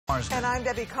And I'm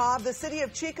Debbie Cobb. The city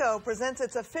of Chico presents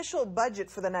its official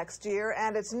budget for the next year,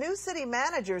 and its new city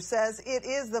manager says it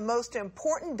is the most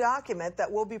important document that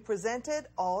will be presented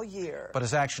all year. But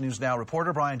as Action News Now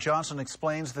reporter Brian Johnson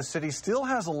explains, the city still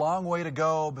has a long way to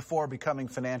go before becoming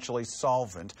financially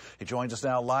solvent. He joins us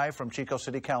now live from Chico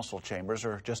City Council chambers,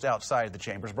 or just outside the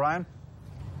chambers. Brian?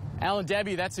 Alan,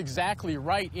 Debbie, that's exactly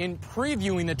right. In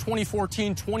previewing the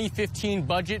 2014-2015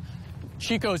 budget,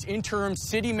 Chico's interim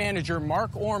city manager,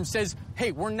 Mark Orm, says,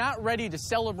 hey, we're not ready to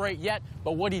celebrate yet,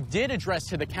 but what he did address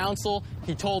to the council,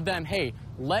 he told them, hey,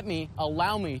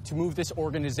 allow me to move this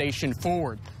organization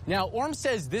forward. Now, Orm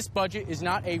says this budget is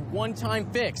not a one-time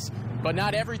fix, but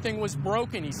not everything was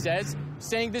broken, he says,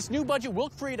 saying this new budget will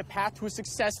create a path to a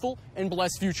successful and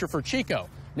blessed future for Chico.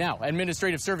 Now,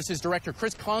 Administrative Services Director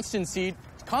Chris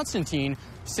Constantine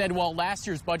said while last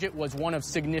year's budget was one of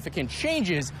significant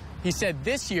changes, he said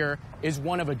this year is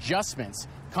one of adjustments.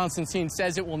 Constantine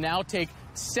says it will now take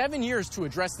 7 years to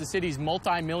address the city's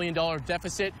multi-million-dollar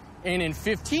deficit, and in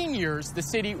 15 years, the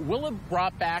city will have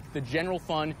brought back the general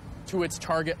fund to its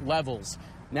target levels.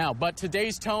 Now, but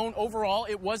today's tone, overall,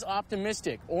 it was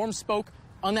optimistic. Orm spoke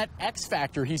on that X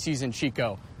factor he sees in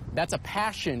Chico. That's a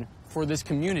passion for this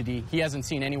community he hasn't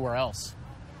seen anywhere else.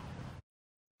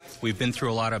 We've been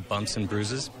through a lot of bumps and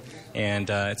bruises, and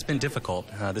it's been difficult.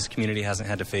 This community hasn't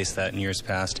had to face that in years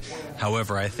past.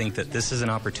 However, I think that this is an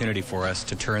opportunity for us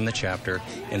to turn the chapter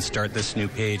and start this new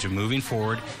page of moving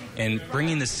forward and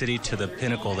bringing the city to the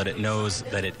pinnacle that it knows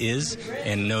that it is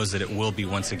and knows that it will be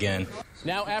once again.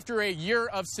 Now, after a year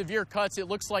of severe cuts, it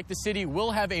looks like the city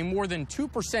will have a more than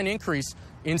 2% increase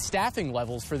in staffing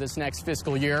levels for this next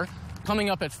fiscal year. Coming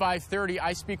up at 5:30,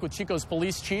 I speak with Chico's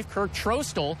Police Chief Kirk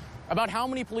Trostel about how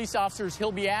many police officers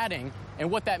he'll be adding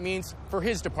and what that means for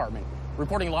his department.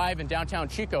 Reporting live in downtown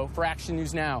Chico for Action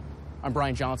News Now, I'm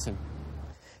Brian Johnson.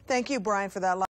 Thank you, Brian, for that.